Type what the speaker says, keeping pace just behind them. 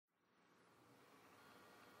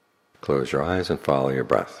Close your eyes and follow your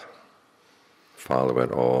breath. Follow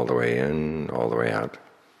it all the way in, all the way out.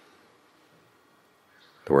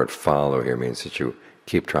 The word follow here means that you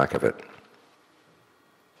keep track of it.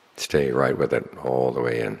 Stay right with it all the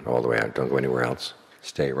way in, all the way out. Don't go anywhere else.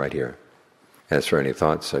 Stay right here. As for any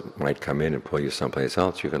thoughts that might come in and pull you someplace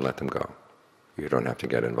else, you can let them go. You don't have to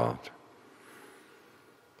get involved.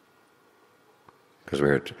 Because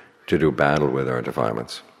we're to do battle with our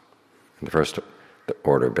defilements. And the first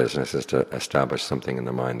order of business is to establish something in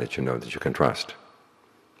the mind that you know that you can trust.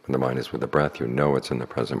 When the mind is with the breath, you know it's in the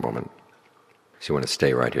present moment. So you want to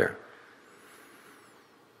stay right here.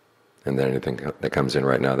 And then anything that comes in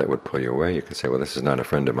right now that would pull you away, you can say, well, this is not a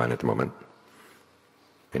friend of mine at the moment.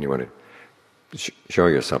 And you want to show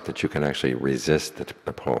yourself that you can actually resist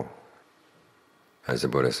the pull. As the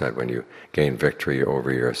Buddha said, when you gain victory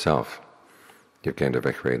over yourself, you've gained a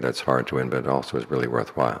victory that's hard to win, but also is really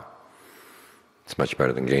worthwhile. It's much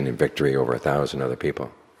better than gaining victory over 1,000 other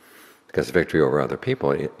people. Because victory over other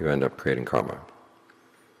people, you end up creating karma.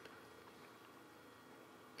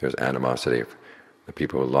 There's animosity. The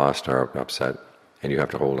people who lost are upset, and you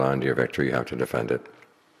have to hold on to your victory, you have to defend it.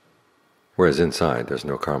 Whereas inside, there's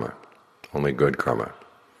no karma, only good karma.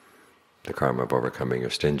 The karma of overcoming your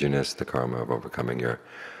stinginess, the karma of overcoming your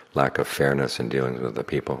lack of fairness in dealing with the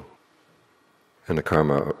people, and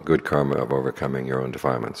the good karma of overcoming your own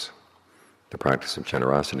defilements. The practice of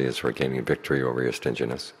generosity is for gaining victory over your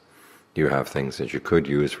stinginess. You have things that you could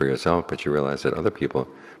use for yourself, but you realize that other people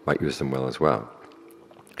might use them well as well,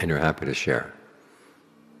 and you're happy to share.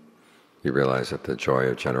 You realize that the joy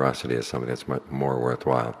of generosity is something that's much more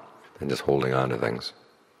worthwhile than just holding on to things.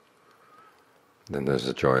 Then there's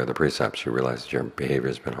the joy of the precepts. You realize that your behavior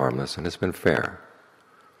has been harmless and it's been fair.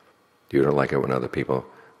 You don't like it when other people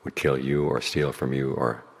would kill you or steal from you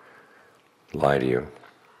or lie to you.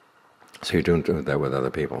 So you don't do that with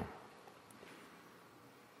other people.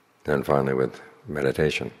 Then finally with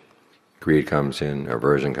meditation. Greed comes in,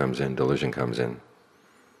 aversion comes in, delusion comes in.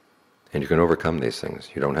 And you can overcome these things.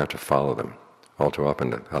 You don't have to follow them. All too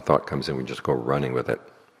often a thought comes in, we just go running with it.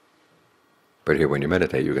 But here when you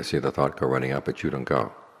meditate, you can see the thought go running out, but you don't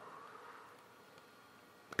go.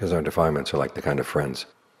 Because our defilements are like the kind of friends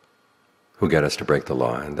who get us to break the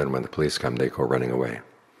law, and then when the police come, they go running away.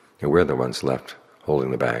 And we're the ones left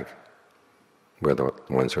holding the bag. We're the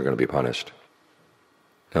ones who are going to be punished.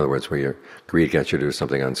 In other words, where your greed gets you to do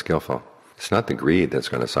something unskillful, it's not the greed that's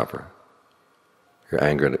going to suffer. Your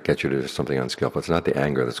anger that gets you to do something unskillful, it's not the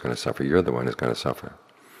anger that's going to suffer, you're the one who's going to suffer.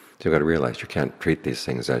 So you've got to realize you can't treat these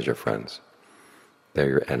things as your friends. They're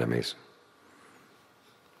your enemies,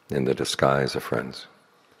 in the disguise of friends.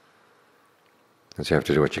 And so you have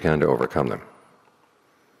to do what you can to overcome them.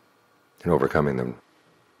 And overcoming them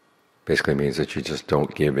basically means that you just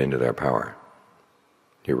don't give in to their power.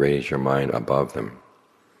 You raise your mind above them.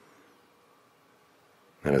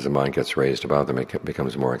 And as the mind gets raised above them, it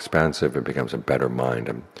becomes more expansive, it becomes a better mind,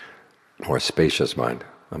 a more spacious mind,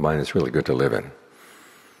 a mind that's really good to live in.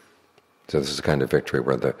 So this is the kind of victory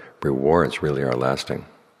where the rewards really are lasting.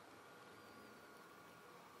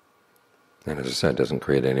 And as I said, it doesn't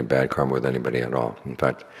create any bad karma with anybody at all. In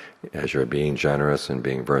fact, as you're being generous and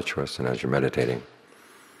being virtuous and as you're meditating,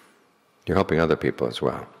 you're helping other people as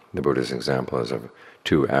well. The Buddha's example is of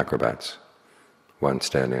two acrobats, one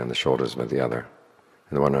standing on the shoulders of the other.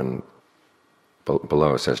 And the one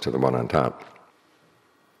below says to the one on top,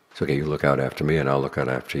 it's okay, you look out after me and I'll look out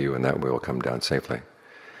after you, and that way we'll come down safely.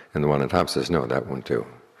 And the one on top says, no, that won't do.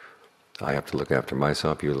 I have to look after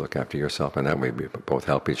myself, you look after yourself, and that way we both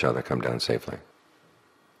help each other come down safely.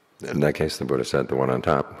 In that case, the Buddha said the one on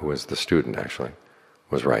top, who was the student actually,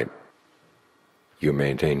 was right. You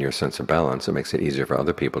maintain your sense of balance, it makes it easier for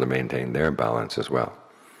other people to maintain their balance as well.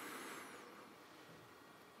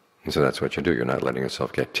 And so that's what you do. You're not letting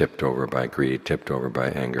yourself get tipped over by greed, tipped over by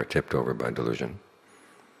anger, tipped over by delusion.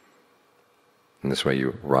 And this way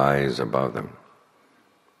you rise above them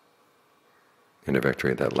in a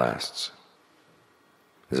victory that lasts.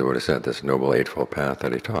 As the Buddha said, this Noble Eightfold Path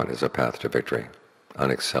that he taught is a path to victory,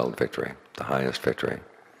 unexcelled victory, the highest victory.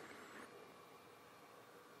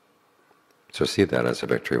 So see that as a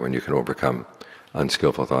victory when you can overcome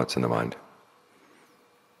unskillful thoughts in the mind.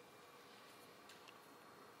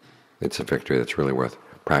 It's a victory that's really worth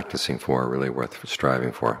practicing for, really worth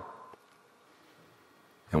striving for,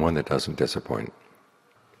 and one that doesn't disappoint.